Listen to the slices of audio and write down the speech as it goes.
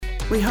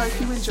We hope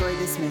you enjoy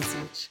this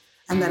message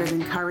and that it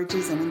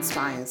encourages and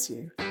inspires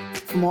you.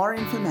 For more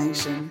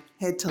information,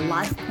 head to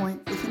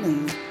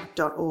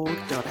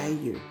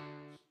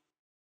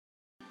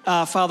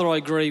lifepointwithane.org.au. Father, I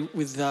agree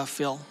with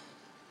Phil.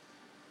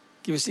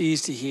 Give us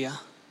ears to hear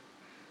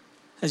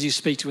as you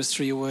speak to us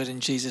through your word in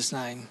Jesus'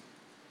 name.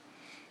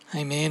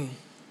 Amen.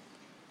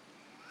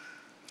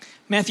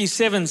 Matthew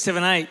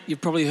 7:8,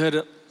 you've probably heard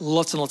it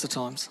lots and lots of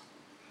times.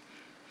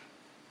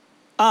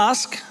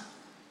 Ask,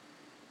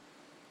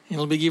 and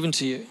it'll be given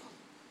to you.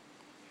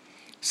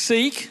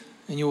 Seek,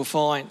 and you will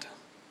find.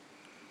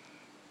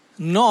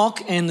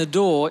 Knock, and the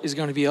door is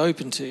going to be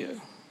open to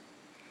you.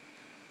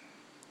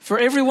 For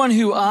everyone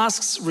who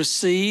asks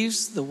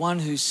receives, the one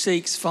who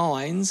seeks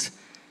finds,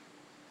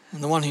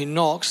 and the one who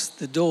knocks,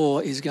 the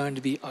door is going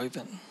to be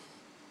open.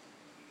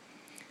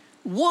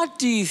 What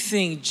do you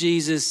think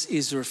Jesus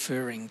is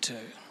referring to?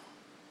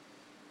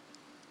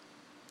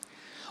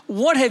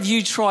 What have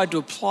you tried to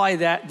apply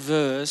that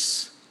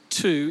verse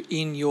to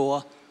in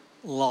your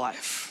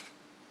life?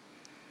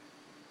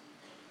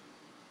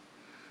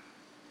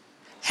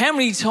 How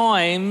many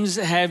times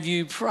have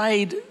you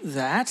prayed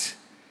that,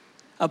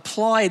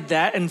 applied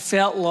that, and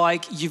felt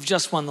like you've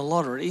just won the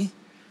lottery?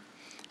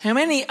 How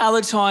many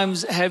other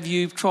times have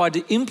you tried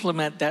to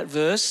implement that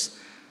verse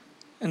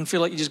and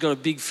feel like you just got a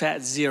big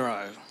fat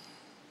zero?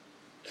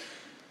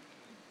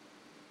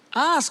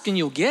 Ask and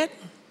you'll get.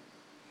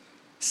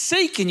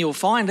 Seek and you'll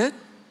find it.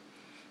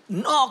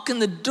 Knock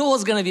and the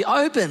door's going to be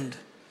opened.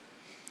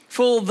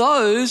 For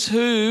those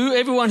who,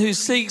 everyone who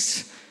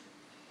seeks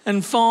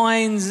and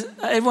finds,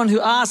 everyone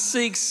who asks,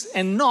 seeks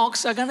and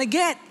knocks are going to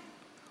get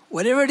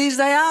whatever it is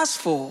they ask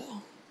for.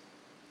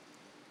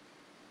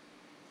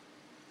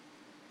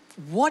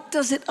 What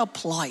does it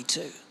apply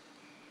to?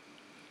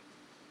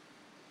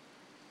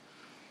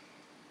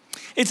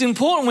 It's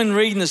important when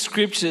reading the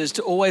scriptures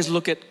to always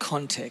look at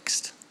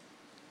context,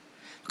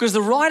 because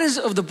the writers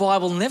of the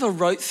Bible never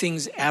wrote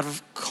things out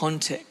of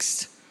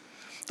context.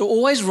 They're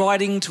always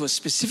writing to a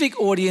specific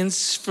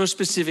audience for a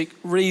specific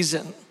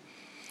reason.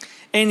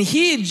 And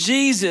here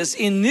Jesus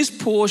in this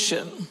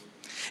portion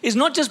is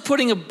not just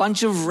putting a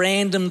bunch of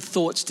random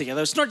thoughts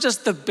together. It's not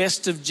just the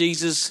best of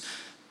Jesus'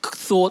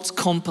 thoughts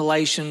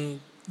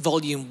compilation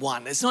volume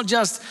 1. It's not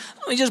just,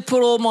 let me just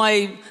put all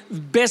my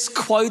best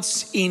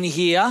quotes in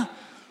here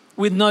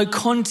with no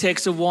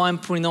context of why I'm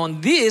putting them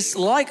on. This,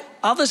 like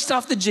other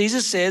stuff that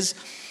Jesus says,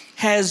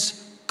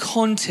 has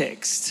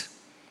context.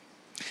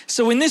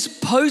 So in this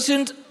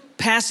potent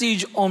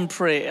passage on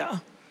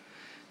prayer,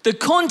 the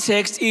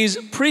context is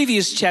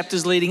previous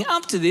chapters leading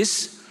up to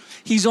this.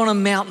 He's on a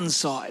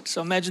mountainside.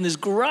 So imagine this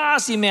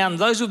grassy mountain.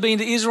 Those who've been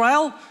to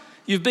Israel,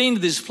 you've been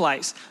to this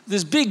place.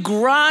 This big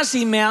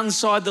grassy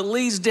mountainside that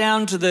leads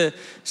down to the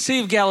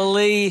Sea of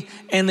Galilee,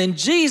 and then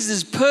Jesus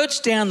is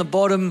perched down the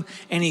bottom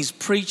and he's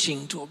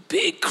preaching to a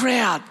big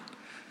crowd,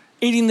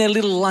 eating their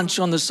little lunch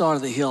on the side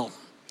of the hill.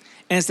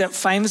 And it's that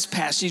famous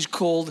passage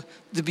called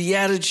the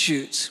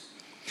Beatitudes.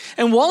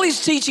 And while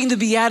he's teaching the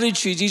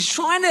Beatitudes, he's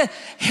trying to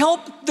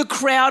help the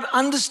crowd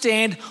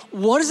understand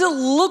what does it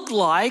look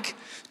like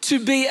to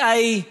be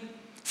a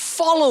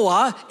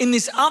follower in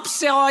this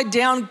upside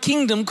down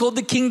kingdom called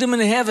the kingdom in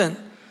heaven.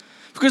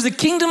 Because the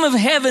kingdom of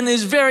heaven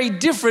is very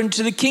different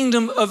to the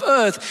kingdom of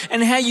earth,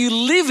 and how you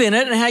live in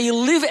it and how you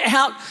live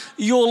out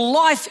your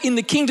life in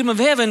the kingdom of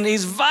heaven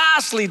is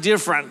vastly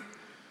different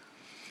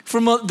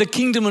from the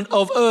kingdom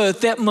of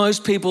earth that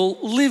most people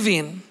live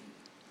in.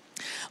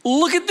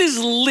 Look at this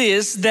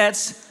list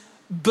that's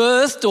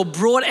birthed or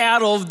brought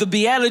out of the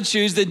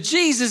Beatitudes that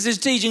Jesus is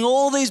teaching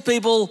all these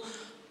people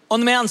on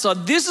the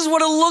mountainside. This is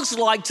what it looks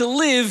like to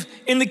live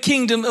in the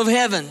kingdom of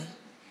heaven.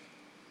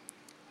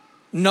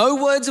 No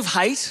words of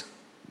hate,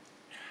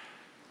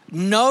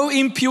 no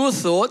impure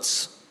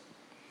thoughts,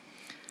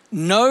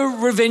 no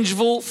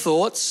revengeful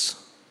thoughts,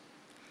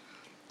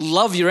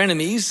 love your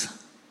enemies,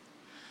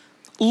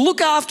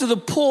 look after the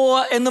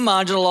poor and the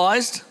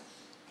marginalized,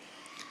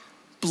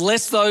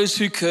 bless those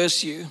who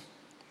curse you,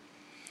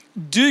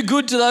 do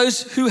good to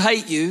those who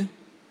hate you,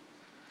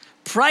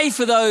 pray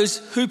for those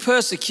who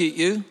persecute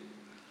you,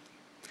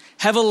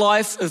 have a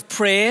life of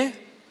prayer,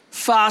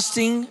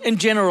 fasting,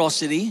 and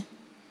generosity.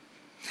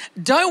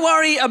 Don't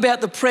worry about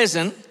the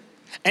present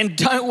and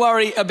don't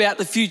worry about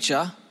the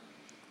future.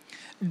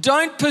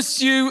 Don't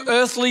pursue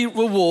earthly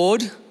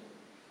reward,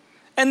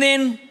 and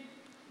then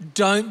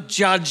don't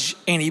judge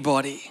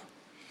anybody.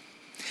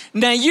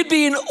 Now, you'd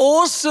be in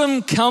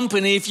awesome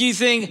company if you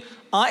think,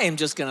 I am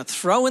just going to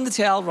throw in the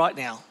towel right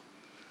now.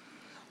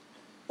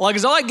 Like,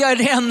 as I go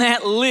down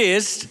that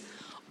list,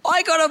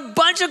 I got a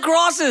bunch of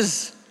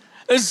crosses.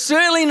 It's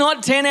certainly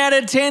not 10 out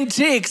of 10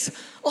 ticks.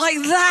 Like,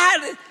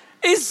 that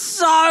is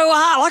so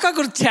hard. Like, I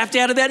could have tapped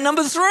out about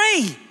number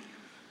 3.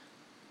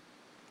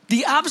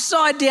 The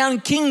upside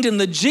down kingdom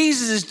that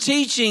Jesus is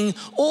teaching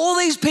all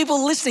these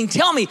people listening.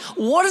 Tell me,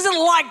 what is it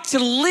like to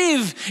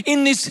live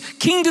in this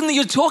kingdom that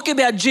you're talking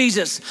about,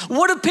 Jesus?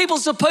 What are people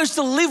supposed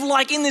to live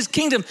like in this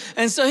kingdom?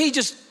 And so he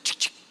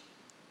just,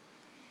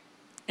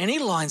 and he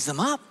lines them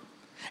up.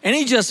 And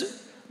he just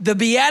the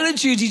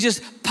Beatitudes, he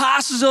just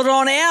passes it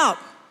on out.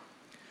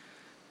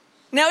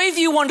 Now, if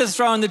you want to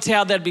throw in the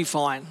towel, that'd be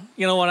fine.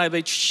 You know what,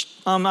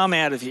 I'm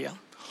out of here.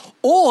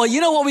 Or, you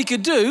know what we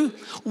could do?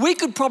 We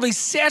could probably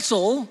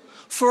settle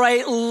for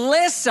a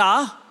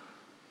lesser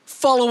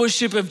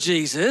followership of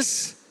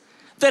Jesus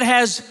that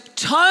has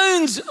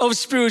tones of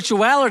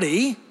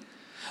spirituality,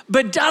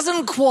 but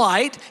doesn't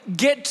quite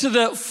get to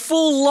the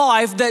full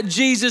life that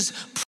Jesus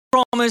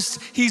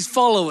promised his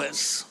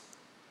followers.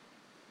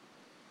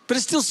 But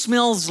it still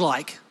smells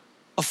like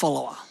a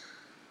follower.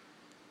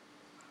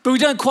 But we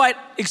don't quite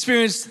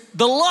experience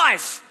the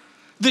life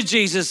that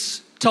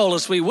Jesus told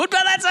us we would,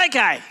 but that's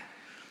okay.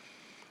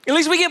 At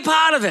least we get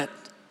part of it.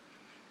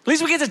 At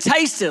least we get to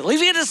taste it. At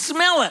least we get to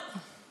smell it.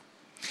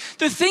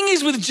 The thing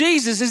is with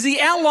Jesus is he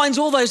outlines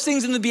all those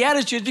things in the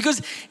Beatitudes,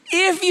 because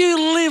if you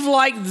live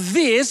like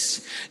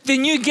this,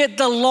 then you get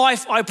the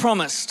life I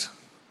promised.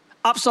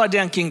 Upside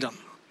down kingdom.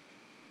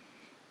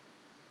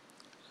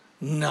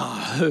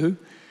 No.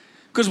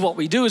 Because what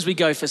we do is we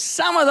go for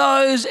some of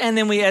those and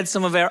then we add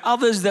some of our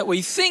others that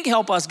we think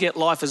help us get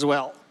life as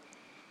well.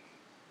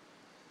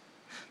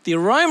 The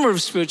aroma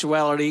of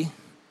spirituality,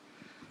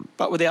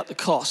 but without the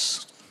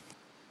cost.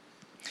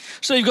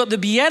 So you've got the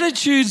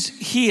Beatitudes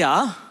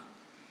here,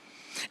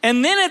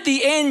 and then at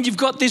the end you've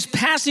got this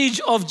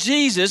passage of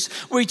Jesus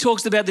where he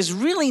talks about this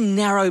really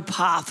narrow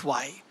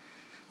pathway.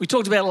 We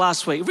talked about it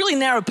last week. A really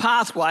narrow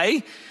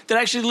pathway that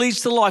actually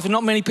leads to life, and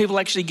not many people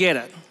actually get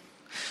it.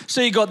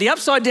 So you've got the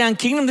upside down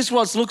kingdom, this is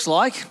what it looks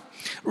like.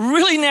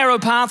 Really narrow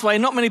pathway,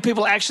 not many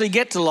people actually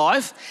get to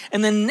life.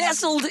 And then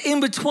nestled in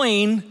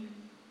between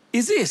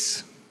is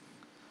this.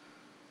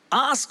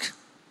 Ask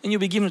and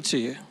you'll be given it to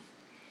you.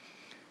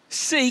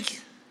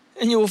 Seek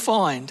and you will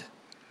find.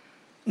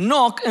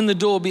 Knock and the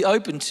door will be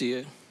opened to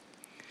you.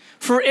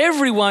 For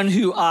everyone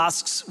who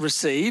asks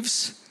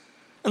receives,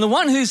 and the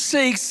one who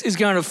seeks is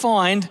going to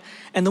find,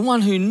 and the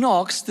one who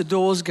knocks, the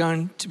door's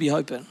going to be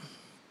open.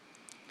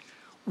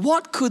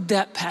 What could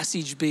that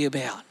passage be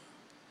about?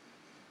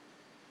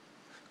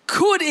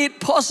 Could it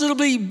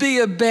possibly be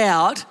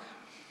about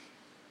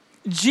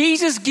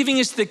Jesus giving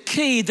us the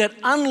key that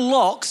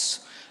unlocks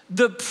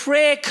the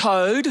prayer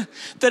code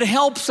that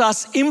helps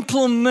us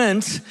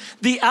implement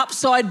the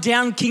upside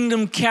down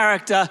kingdom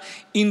character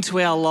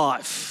into our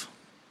life?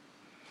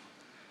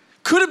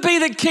 Could it be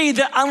the key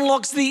that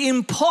unlocks the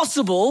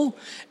impossible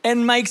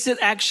and makes it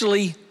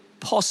actually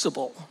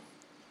possible?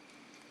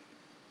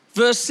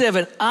 Verse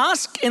 7,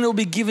 ask and it will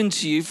be given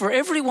to you. For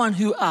everyone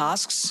who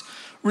asks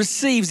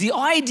receives. The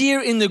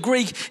idea in the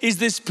Greek is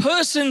this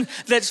person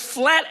that's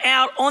flat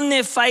out on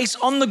their face,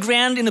 on the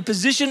ground, in a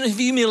position of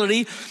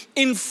humility,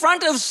 in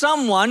front of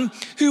someone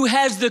who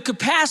has the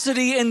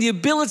capacity and the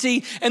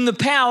ability and the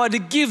power to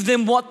give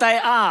them what they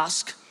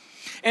ask.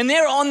 And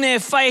they're on their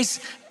face,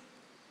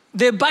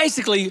 they're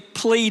basically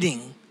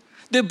pleading.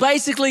 They're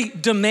basically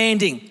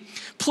demanding.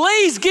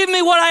 Please give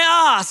me what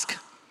I ask.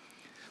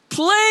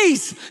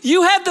 Please,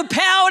 you have the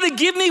power to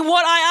give me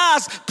what I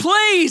ask.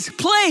 Please,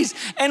 please.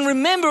 And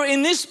remember,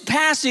 in this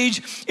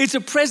passage, it's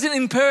a present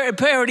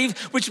imperative,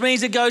 which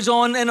means it goes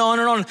on and on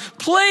and on.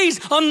 Please,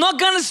 I'm not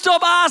going to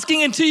stop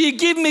asking until you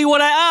give me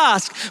what I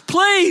ask.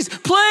 Please,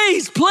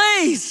 please,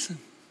 please.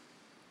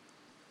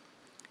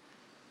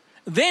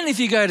 Then if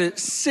you go to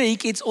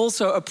seek, it's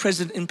also a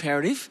present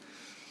imperative,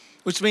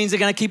 which means they're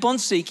going to keep on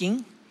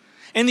seeking.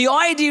 And the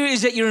idea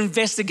is that you're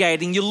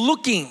investigating, you're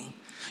looking.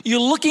 You're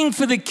looking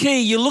for the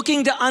key. You're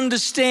looking to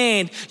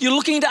understand. You're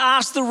looking to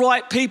ask the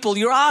right people.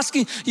 You're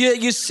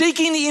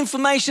seeking the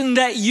information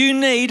that you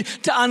need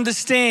to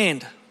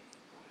understand.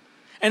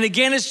 And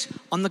again,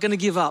 I'm not going to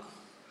give up.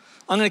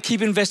 I'm going to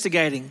keep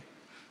investigating.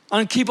 I'm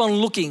going to keep on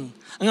looking.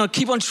 I'm going to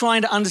keep on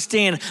trying to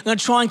understand. I'm going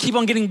to try and keep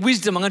on getting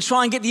wisdom. I'm going to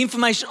try and get the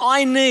information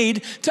I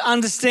need to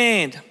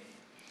understand.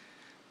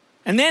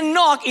 And then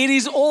knock, it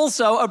is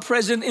also a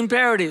present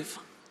imperative.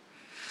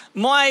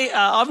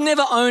 I've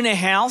never owned a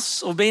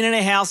house or been in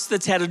a house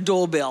that's had a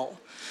doorbell.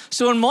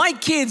 So when my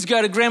kids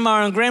go to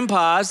grandma and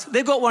grandpa's,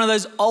 they've got one of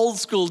those old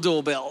school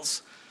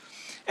doorbells.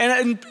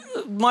 And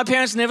my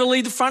parents never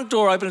leave the front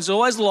door open, it's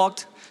always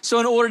locked. So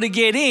in order to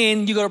get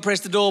in, you've got to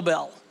press the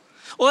doorbell.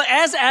 Well,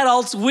 as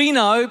adults, we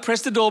know,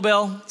 press the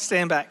doorbell,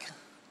 stand back.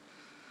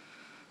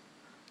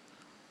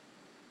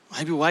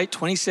 Maybe wait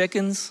 20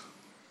 seconds,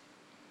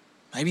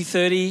 maybe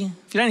 30.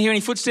 If you don't hear any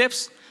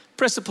footsteps,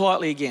 press it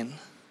politely again.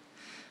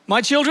 My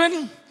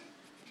children,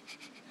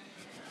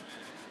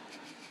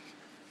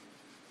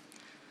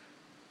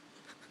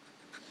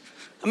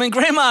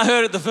 Grandma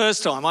heard it the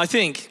first time, I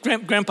think.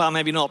 Grandpa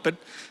maybe not, but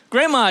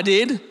Grandma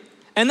did.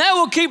 And they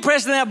will keep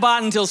pressing that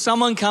button until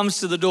someone comes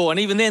to the door. And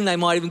even then, they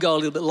might even go a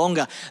little bit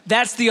longer.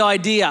 That's the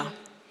idea.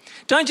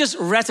 Don't just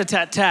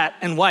rat-a-tat-tat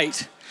and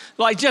wait.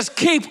 Just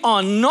keep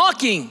on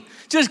knocking.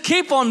 Just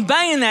keep on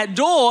banging that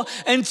door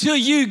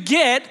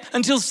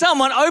until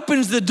someone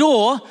opens the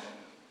door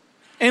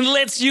and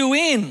lets you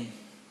in.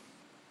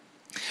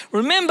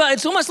 Remember,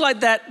 it's almost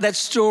like that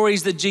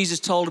stories that Jesus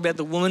told about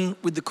the woman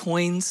with the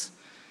coins.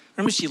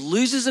 Remember, she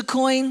loses a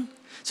coin.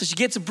 So she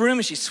gets a broom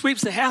and she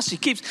sweeps the house. She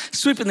keeps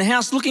sweeping the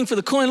house, looking for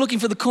the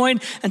coin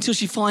until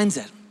she finds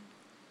it.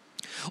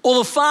 Or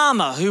the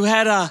farmer who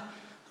had a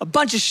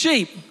bunch of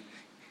sheep.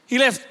 He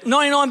left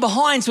 99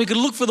 behind so he could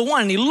look for the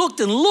one. And he looked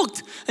and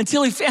looked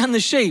until he found the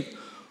sheep.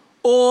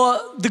 Or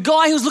the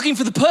guy who was looking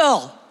for the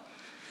pearl.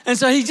 And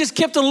so he just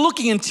kept on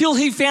looking until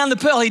he found the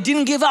pearl. He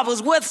didn't give up. It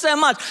was worth so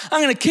much.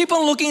 I'm going to keep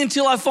on looking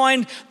until I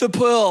find the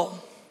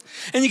pearl.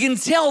 And you can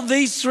tell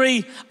these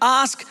three,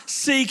 ask,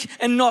 seek,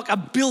 and knock, are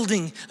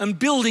building and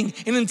building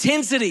in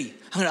intensity.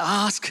 I'm going to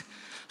ask.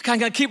 Okay, I'm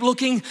going to keep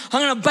looking.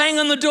 I'm going to bang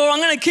on the door.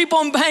 I'm going to keep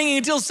on banging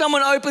until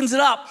someone opens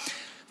it up.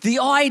 The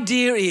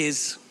idea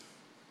is,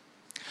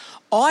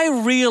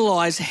 I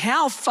realize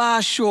how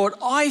far short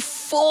I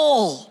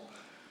fall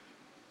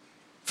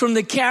from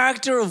the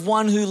character of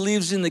one who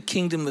lives in the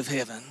kingdom of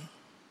heaven.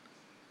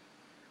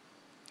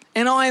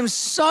 And I am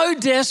so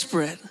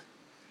desperate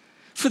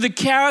for the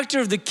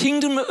character of the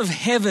kingdom of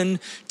heaven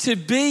to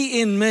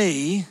be in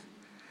me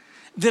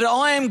that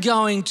I am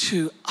going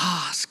to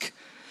ask,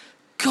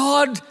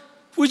 God,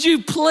 would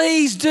you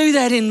please do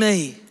that in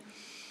me?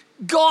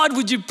 God,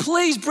 would you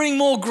please bring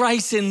more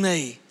grace in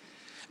me?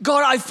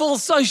 God, I fall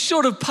so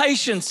short of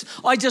patience.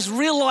 I just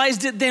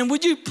realized it then.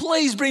 Would you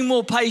please bring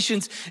more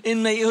patience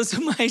in me? It was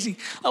amazing.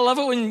 I love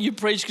it when you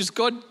preach because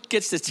God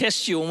gets to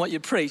test you on what you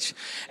preach.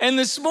 And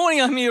this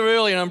morning I'm here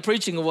early and I'm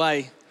preaching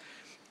away.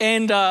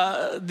 And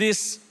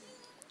this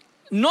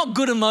not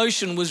good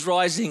emotion was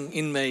rising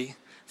in me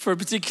for a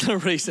particular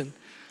reason.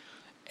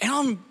 And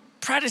I'm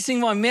practicing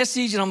my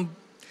message and I'm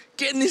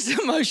getting this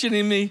emotion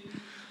in me.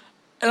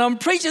 And I'm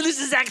preaching this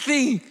exact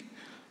thing.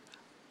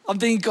 I'm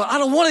thinking, God, I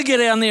don't want to get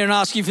down there and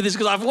ask you for this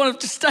because I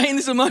want to stay in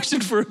this emotion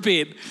for a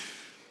bit.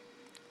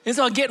 And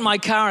so I get in my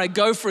car and I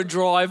go for a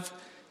drive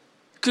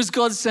because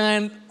God's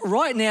saying,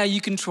 right now you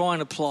can try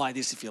and apply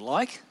this if you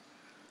like.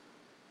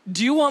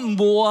 Do you want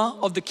more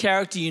of the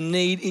character you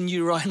need in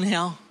you right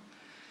now?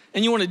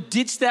 And you want to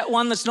ditch that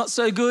one that's not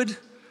so good?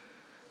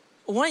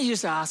 Or why don't you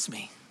just ask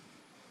me?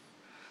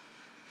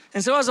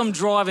 And so as I'm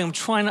driving,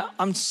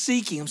 I'm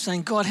seeking, I'm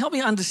saying, God, help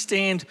me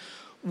understand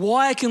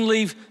why I can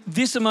leave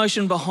this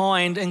emotion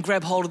behind and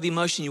grab hold of the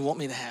emotion you want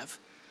me to have.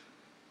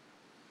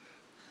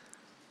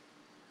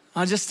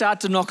 I just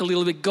start to knock a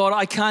little bit. God,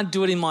 I can't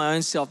do it in my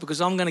own self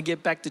because I'm going to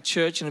get back to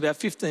church in about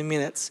 15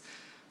 minutes.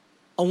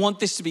 I want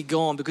this to be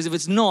gone because if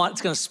it's not,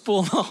 it's going to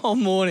spoil my whole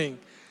morning.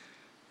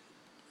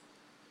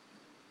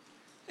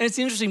 And it's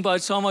interesting, by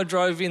the time I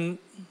drove in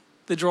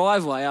the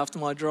driveway after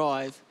my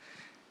drive,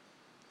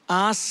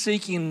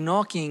 seeking,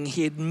 knocking,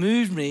 he had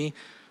moved me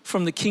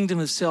from the kingdom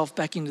of self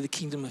back into the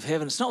kingdom of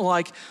heaven. It's not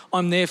like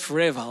I'm there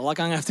forever. Like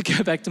I'm going to have to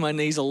go back to my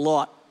knees a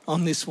lot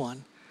on this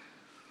one.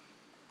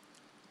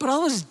 But I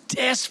was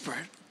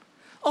desperate.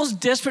 I was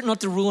desperate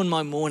not to ruin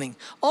my morning.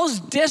 I was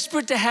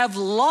desperate to have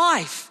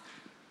life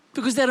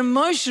because that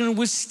emotion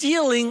was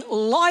stealing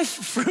life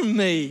from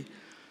me.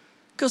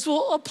 Because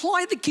we'll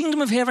apply the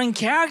kingdom of heaven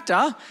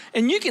character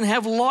and you can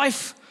have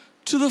life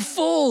to the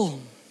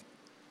full.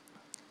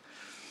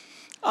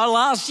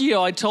 Last year,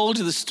 I told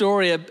you the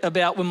story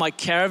about when my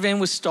caravan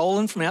was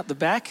stolen from out the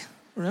back.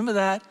 Remember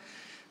that?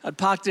 I'd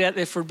parked it out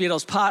there for a bit. I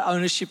was part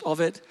ownership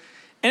of it.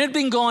 And it had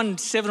been gone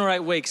 7 or 8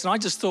 weeks. And I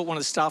just thought one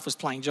of the staff was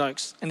playing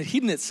jokes and had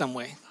hidden it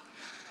somewhere.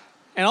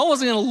 And I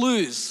wasn't going to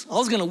lose. I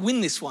was going to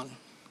win this one.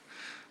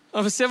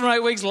 And for 7 or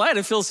 8 weeks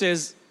later, Phil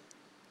says,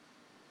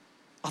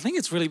 I think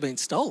it's really been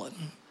stolen.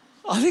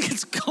 I think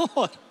it's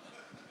gone.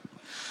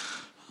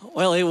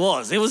 Well, it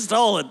was. It was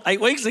stolen 8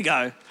 weeks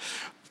ago.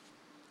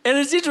 And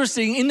it's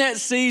interesting, in that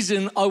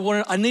season,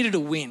 I needed a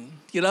win,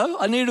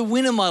 I needed a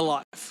win in my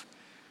life.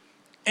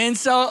 And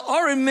so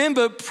I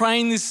remember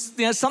praying this,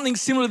 something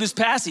similar to this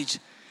passage.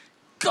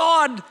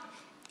 God,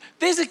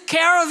 there's a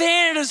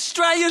caravan at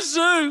Australia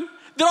Zoo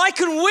that I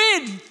can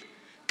win.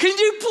 Can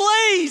you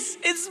please?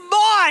 It's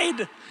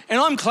mine.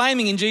 And I'm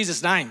claiming in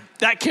Jesus' name,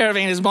 that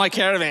caravan is my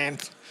caravan.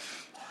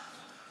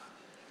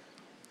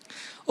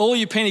 All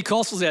you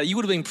Pentecostals out, you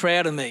would have been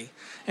proud of me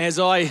as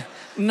I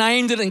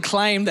named it and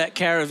claimed that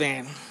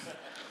caravan.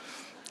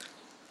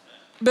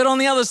 But on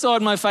the other side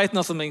of my faith,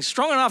 nothing being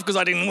strong enough because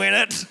I didn't win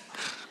it.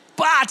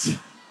 But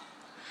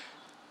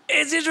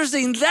it's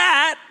interesting,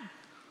 that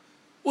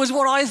was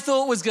what I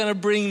thought was going to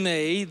bring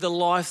me the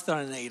life that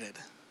I needed.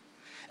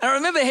 And I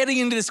remember heading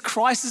into this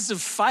crisis of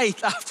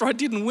faith after I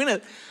didn't win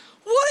it.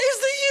 What is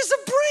the use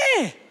of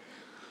prayer?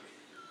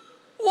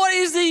 What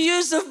is the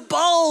use of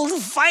bold,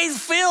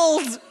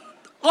 faith-filled,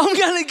 I'm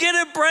going to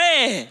get a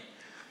prayer?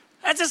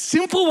 That's a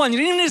simple one. You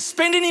didn't even need to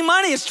spend any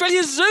money.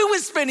 Australia Zoo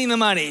was spending the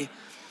money.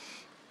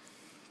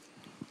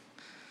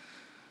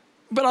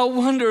 But I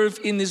wonder if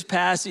in this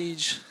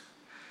passage,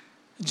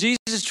 Jesus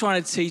is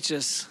trying to teach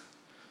us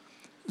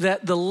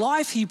that the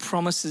life he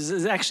promises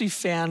is actually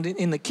found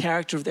in the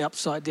character of the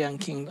upside down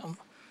kingdom.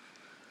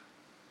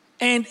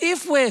 And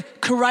if we're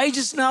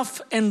courageous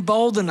enough and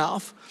bold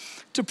enough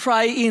to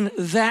pray in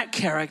that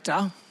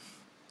character,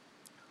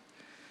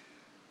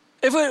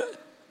 if we're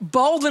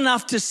bold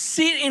enough to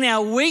sit in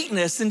our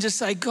weakness and just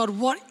say, God,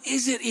 what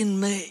is it in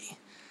me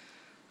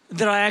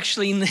that I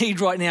actually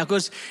need right now,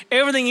 because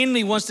everything in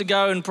me wants to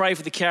go and pray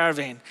for the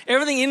caravan.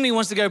 Everything in me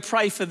wants to go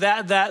pray for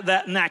that, and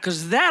that,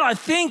 because that I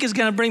think is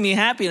going to bring me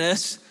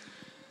happiness.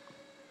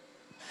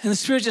 And the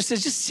Spirit just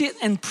says, just sit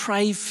and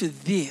pray for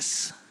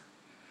this.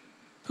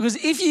 Because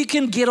if you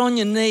can get on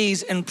your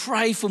knees and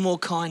pray for more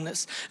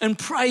kindness, and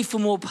pray for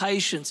more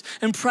patience,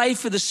 and pray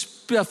for the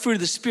fruit of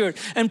the Spirit,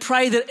 and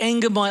pray that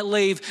anger might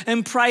leave,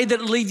 and pray that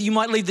you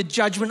might leave the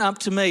judgment up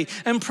to me,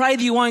 and pray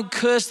that you won't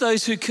curse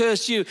those who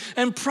curse you,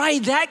 and pray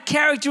that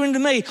character into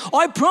me.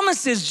 I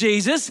promise, says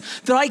Jesus,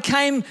 that I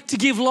came to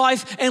give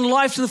life and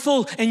life to the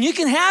full, and you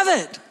can have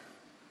it.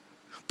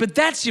 But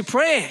that's your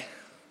prayer.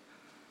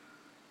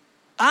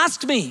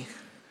 Ask me.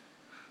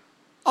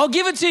 I'll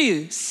give it to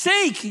you.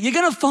 Seek, you're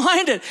going to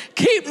find it.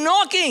 Keep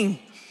knocking,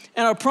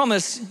 and I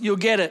promise you'll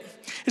get it.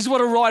 This is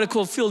what a writer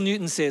called Phil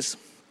Newton says.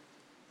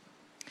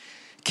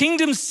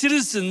 Kingdom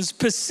citizens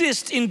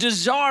persist in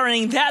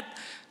desiring that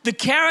the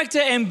character,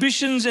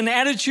 ambitions, and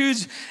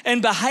attitudes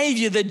and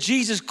behavior that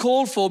Jesus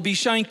called for be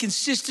shown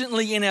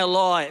consistently in our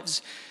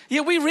lives.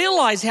 Yet we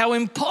realize how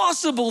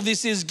impossible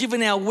this is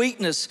given our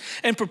weakness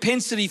and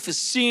propensity for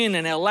sin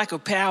and our lack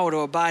of power to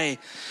obey.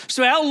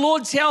 So our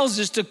Lord tells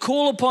us to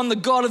call upon the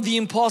God of the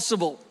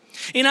impossible.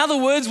 In other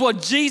words,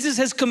 what Jesus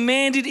has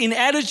commanded in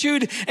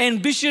attitude,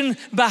 ambition,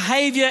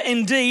 behavior,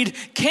 and deed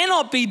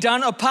cannot be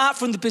done apart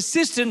from the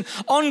persistent,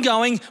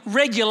 ongoing,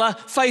 regular,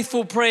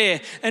 faithful prayer.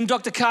 And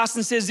Dr.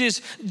 Carson says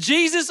this: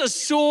 Jesus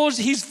assures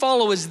his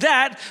followers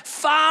that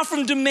far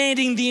from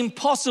demanding the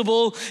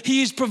impossible,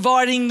 he is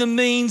providing the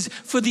means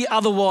for the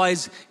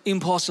otherwise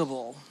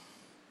impossible.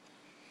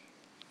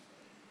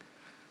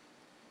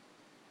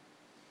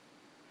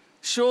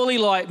 Surely,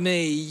 like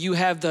me, you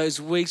have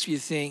those weeks where you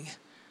think,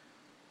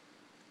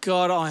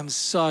 God, I am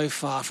so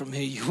far from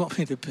who you want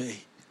me to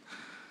be.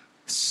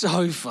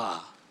 So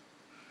far.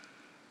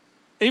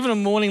 Even a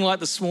morning like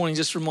this morning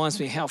just reminds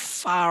me how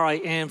far I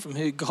am from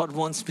who God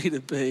wants me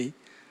to be.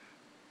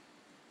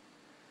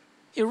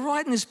 You're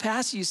right in this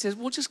passage, he says,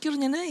 well, just get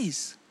on your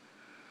knees.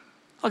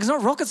 Like, it's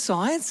not rocket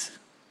science.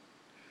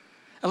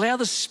 Allow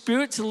the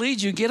Spirit to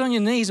lead you. Get on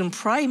your knees and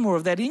pray more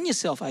of that in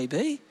yourself,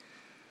 AB.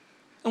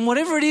 And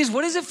whatever it is,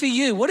 what is it for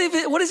you? What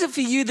is it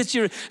for you that's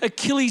your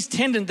Achilles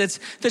tendon that's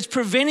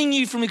preventing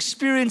you from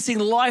experiencing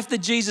life that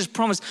Jesus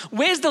promised?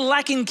 Where's the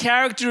lacking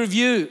character of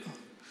you?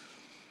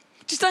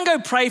 Just don't go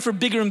pray for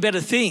bigger and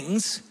better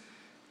things.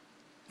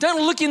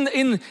 Don't look in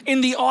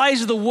the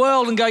eyes of the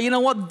world and go, you know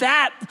what,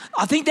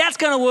 I think that's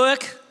going to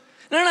work.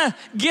 No.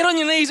 Get on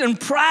your knees and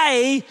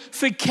pray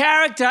for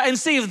character and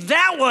see if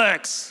that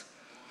works.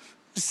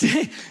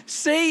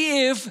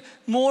 See if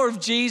more of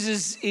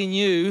Jesus in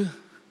you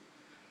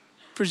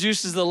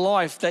produces the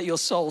life that your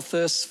soul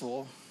thirsts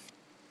for.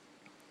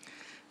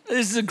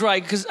 This is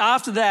great, because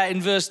after that, in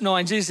verse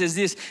 9, Jesus says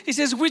this. He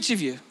says, which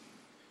of you,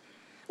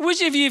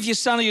 if your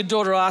son or your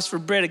daughter asks for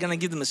bread, are going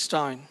to give them a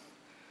stone?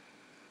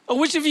 Or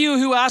which of you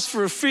who ask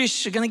for a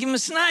fish are going to give them a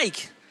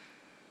snake?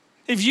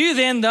 If you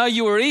then, though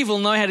you are evil,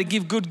 know how to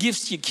give good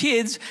gifts to your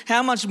kids,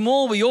 how much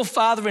more will your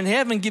Father in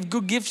heaven give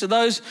good gifts to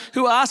those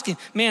who ask him?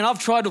 Man, I've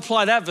tried to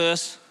apply that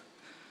verse.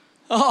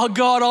 Oh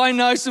God, I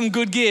know some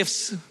good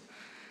gifts.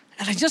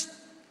 And I just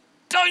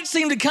don't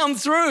seem to come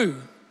through.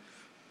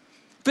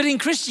 But in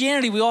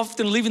Christianity, we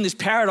often live in this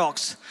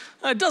paradox.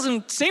 It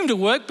doesn't seem to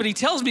work, but he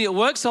tells me it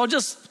works, so I'll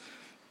just...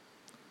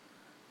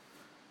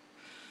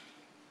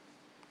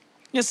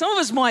 Some of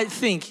us might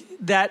think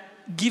that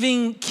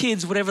giving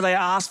kids whatever they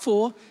ask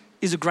for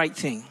is a great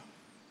thing.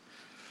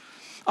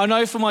 I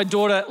know for my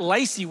daughter,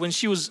 Lacey, when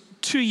she was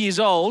 2 years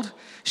old,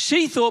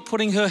 she thought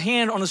putting her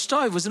hand on a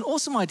stove was an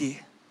awesome idea.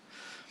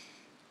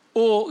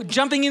 Or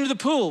jumping into the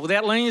pool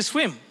without learning to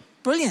swim.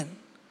 Brilliant.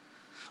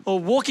 Or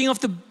walking off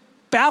the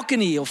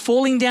balcony or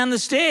falling down the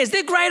stairs.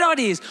 They're great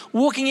ideas.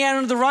 Walking out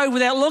onto the road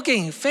without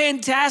looking.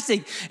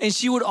 Fantastic. And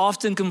she would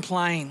often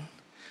complain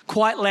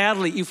quite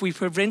loudly if we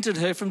prevented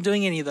her from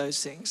doing any of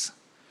those things.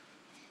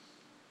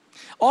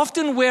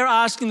 Often we're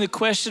asking the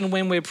question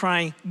when we're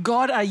praying,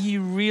 God, are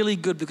you really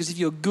good? Because if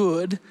you're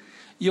good,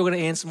 you're going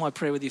to answer my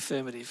prayer with the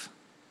affirmative.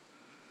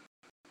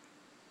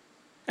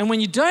 And when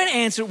you don't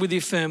answer it with the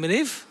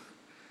affirmative,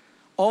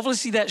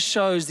 obviously that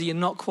shows that you're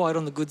not quite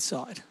on the good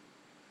side.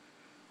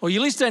 Or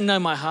you at least don't know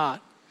my heart.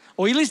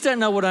 Or you at least don't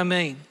know what I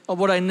mean or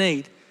what I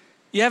need.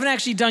 You haven't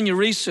actually done your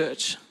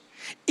research.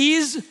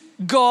 Is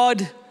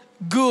God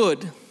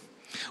good?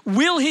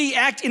 Will he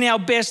act in our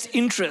best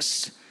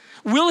interests?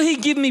 Will he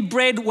give me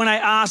bread when I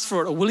ask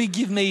for it? Or will he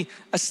give me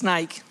a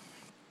snake?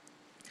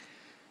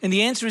 And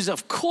the answer is,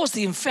 of course,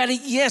 the emphatic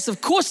yes.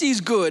 Of course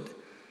he's good.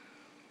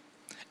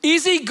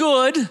 Is he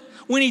good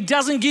when he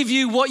doesn't give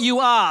you what you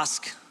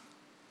ask?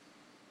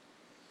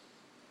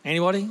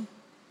 Anybody?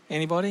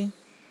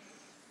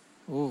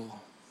 Ooh.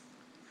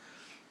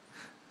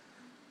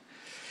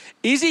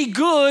 Is he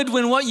good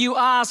when what you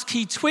ask,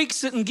 he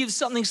tweaks it and gives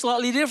something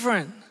slightly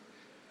different?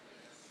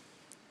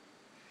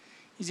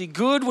 Is he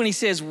good when he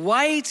says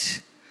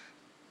wait?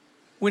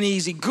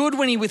 Is he good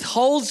when he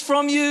withholds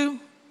from you?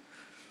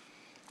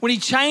 When he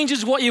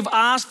changes what you've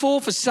asked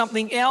for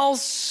something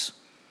else?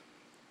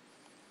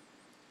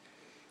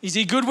 Is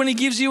he good when he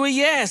gives you a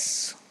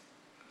yes?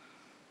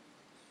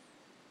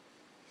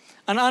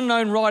 An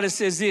unknown writer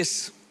says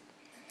this: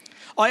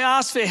 I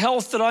asked for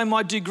health that I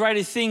might do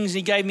greater things, and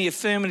he gave me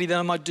infirmity that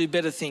I might do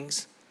better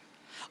things.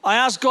 I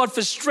asked God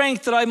for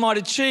strength that I might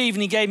achieve,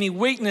 and he gave me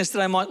weakness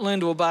that I might learn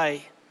to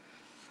obey.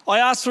 I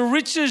asked for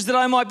riches that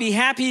I might be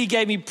happy, he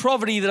gave me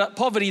poverty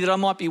that I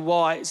might be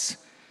wise.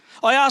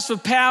 I asked for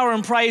power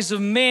and praise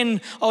of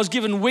men, I was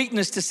given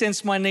weakness to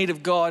sense my need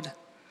of God.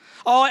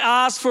 I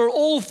asked for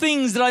all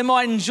things that I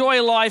might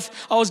enjoy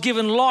life, I was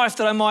given life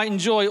that I might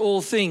enjoy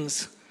all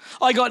things.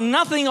 I got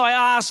nothing I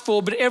asked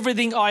for, but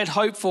everything I had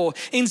hoped for.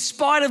 In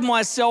spite of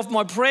myself,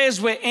 my prayers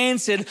were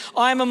answered.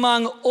 I am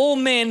among all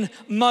men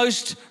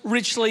most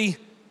richly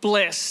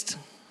blessed.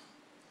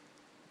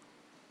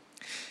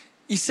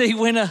 You see,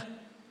 when a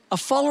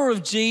follower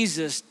of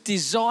Jesus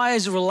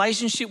desires a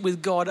relationship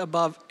with God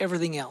above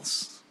everything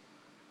else,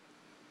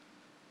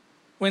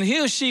 when he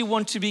or she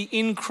wants to be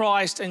in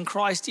Christ and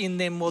Christ in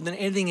them more than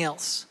anything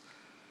else,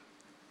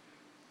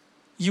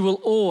 you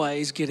will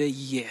always get a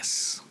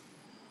yes.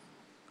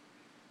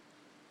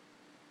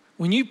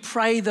 When you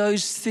pray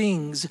those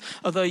things,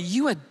 although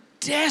you are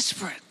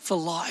desperate for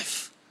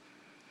life,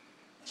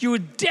 you are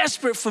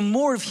desperate for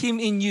more of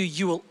him in you,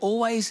 you will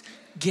always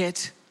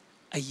get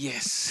a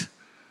yes.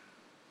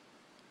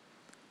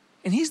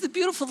 And here's the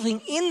beautiful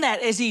thing in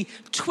that: as he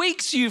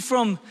tweaks you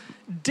from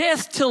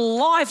death to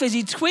life, as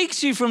he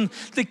tweaks you from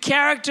the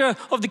character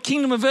of the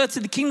kingdom of earth to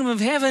the kingdom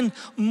of heaven,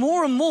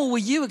 more and more will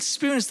you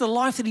experience the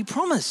life that he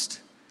promised.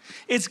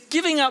 It's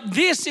giving up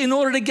this in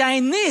order to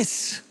gain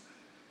this.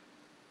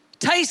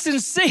 Taste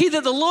and see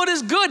that the Lord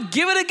is good.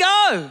 Give it a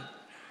go.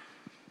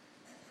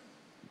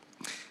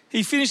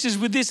 He finishes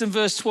with this in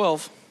verse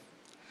 12.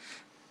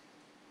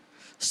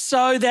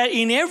 So that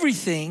in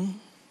everything,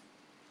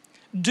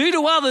 do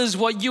to others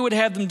what you would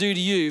have them do to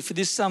you, for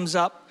this sums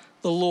up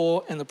the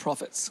law and the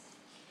prophets.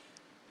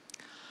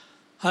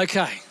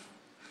 Okay,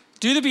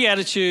 do the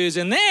Beatitudes,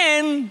 and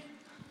then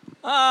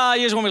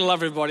you just want me to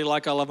love everybody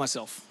like I love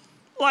myself.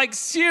 Like,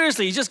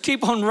 seriously, you just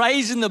keep on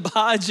raising the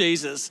bar,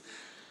 Jesus.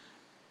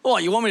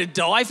 What, you want me to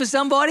die for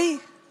somebody?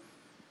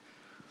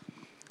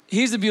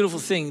 Here's the beautiful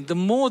thing. The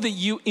more that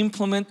you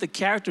implement the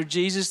character of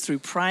Jesus through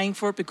praying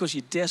for it because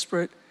you're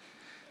desperate,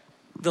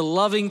 the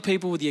loving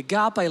people with the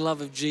agape love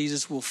of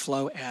Jesus will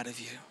flow out of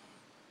you.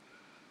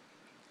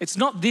 It's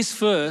not this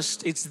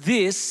first, it's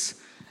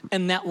this,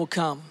 and that will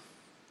come.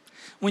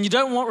 When you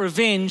don't want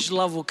revenge,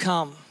 love will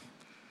come.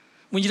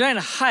 When you don't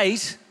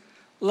hate,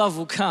 love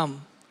will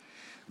come.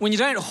 When you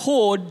don't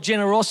hoard,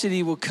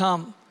 generosity will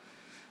come.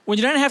 When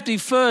you don't have to be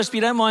first, but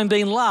you don't mind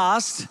being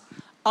last,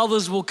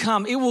 others will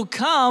come. It will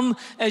come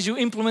as you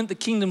implement the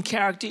kingdom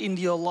character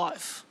into your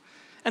life.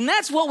 And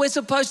that's what we're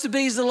supposed to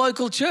be as the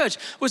local church.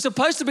 We're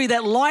supposed to be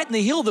that light in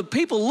the hill that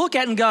people look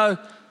at and go,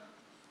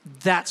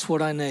 that's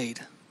what I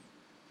need.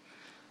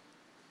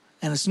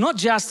 And it's not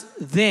just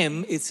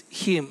them, it's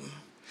him.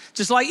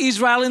 Just like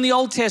Israel in the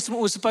Old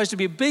Testament was supposed to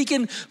be a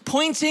beacon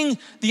pointing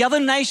the other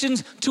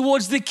nations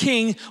towards the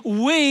king,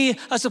 we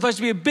are supposed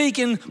to be a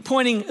beacon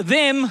pointing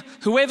them,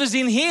 whoever's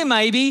in here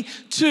maybe,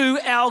 to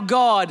our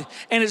God.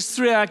 And it's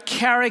through our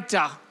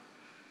character.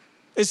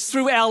 It's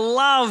through our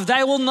love.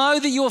 They will know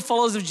that you are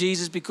followers of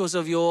Jesus because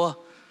of your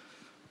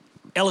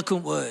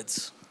eloquent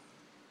words,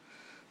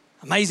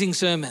 amazing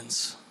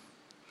sermons,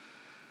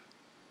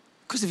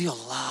 because of your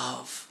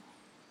love.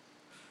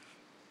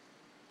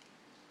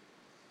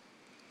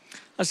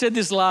 I said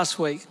this last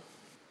week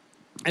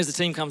as the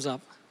team comes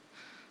up.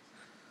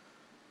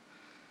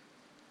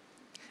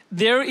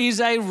 There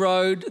is a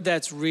road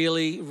that's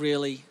really,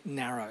 really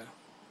narrow.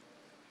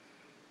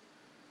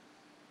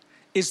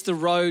 It's the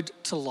road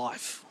to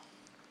life.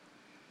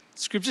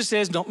 Scripture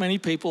says not many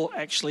people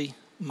actually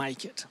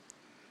make it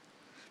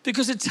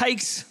because it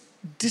takes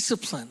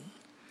discipline.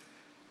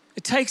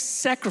 It takes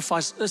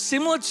sacrifice.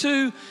 Similar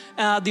to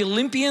the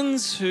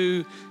Olympians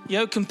who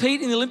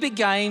compete in the Olympic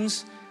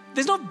Games.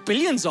 There's not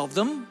billions of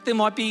them. There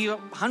might be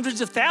hundreds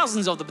of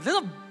thousands of them, but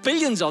there's not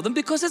billions of them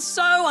because it's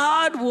so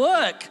hard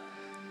work.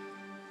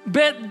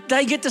 But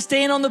they get to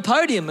stand on the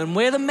podium and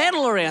wear the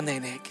medal around their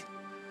neck.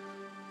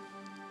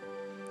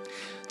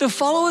 The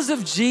followers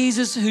of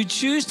Jesus who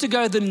choose to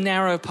go the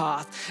narrow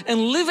path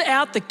and live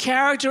out the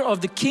character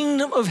of the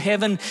kingdom of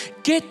heaven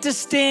get to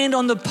stand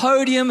on the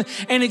podium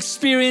and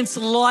experience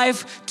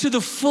life to the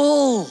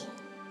full.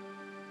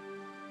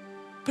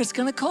 But it's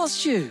going to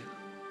cost you.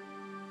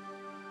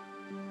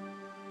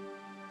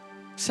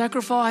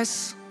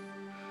 Sacrifice,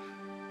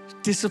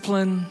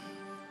 discipline,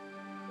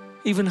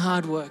 even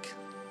hard work.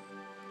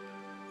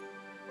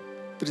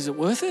 But is it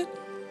worth it?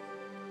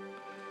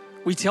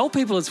 We tell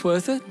people it's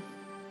worth it.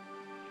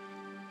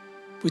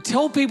 We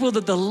tell people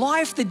that the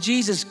life that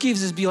Jesus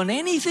gives is beyond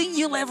anything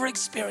you'll ever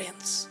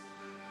experience.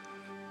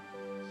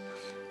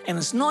 And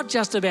it's not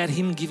just about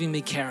him giving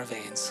me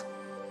caravans.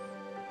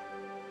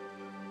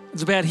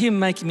 It's about him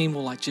making me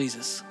more like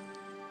Jesus.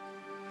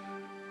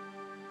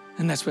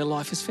 And that's where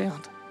life is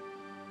found.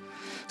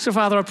 So,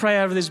 Father, I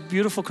pray over this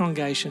beautiful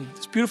congregation,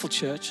 this beautiful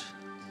church.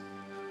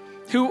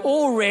 who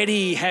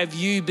already have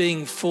you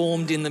being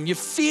formed in them. You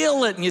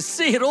feel it and you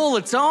see it all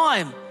the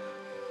time.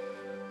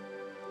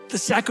 The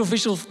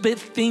sacrificial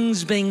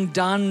things being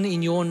done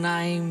in your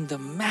name, the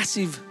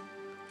massive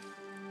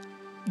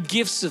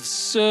gifts of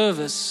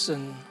service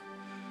and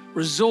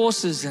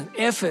resources and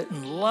effort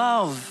and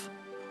love.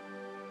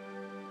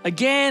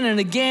 Again and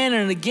again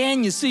and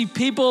again, you see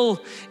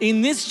people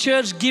in this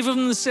church give of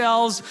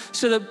themselves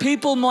so that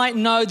people might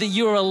know that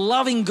you're a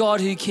loving God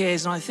who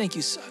cares, and I thank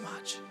you so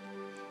much.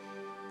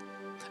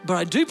 But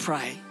I do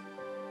pray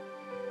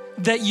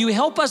that you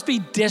help us be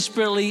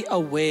desperately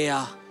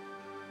aware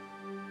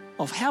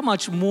of how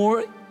much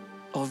more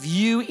of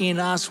you in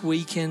us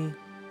we can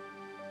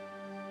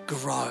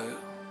grow.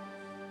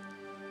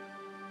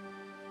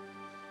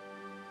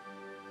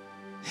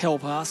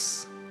 Help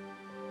us.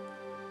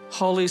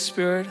 Holy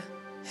Spirit,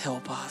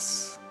 help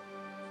us.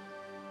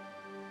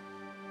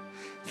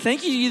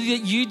 Thank you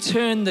that you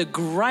turn the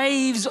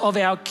graves of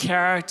our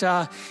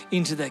character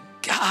into the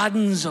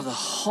gardens of the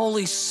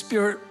Holy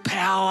Spirit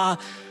power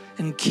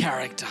and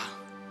character.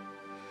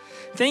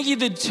 Thank you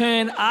that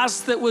turn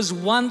us that was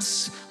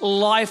once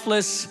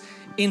lifeless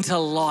into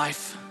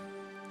life.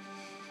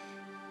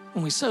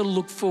 And we so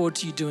look forward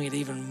to you doing it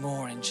even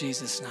more in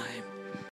Jesus' name.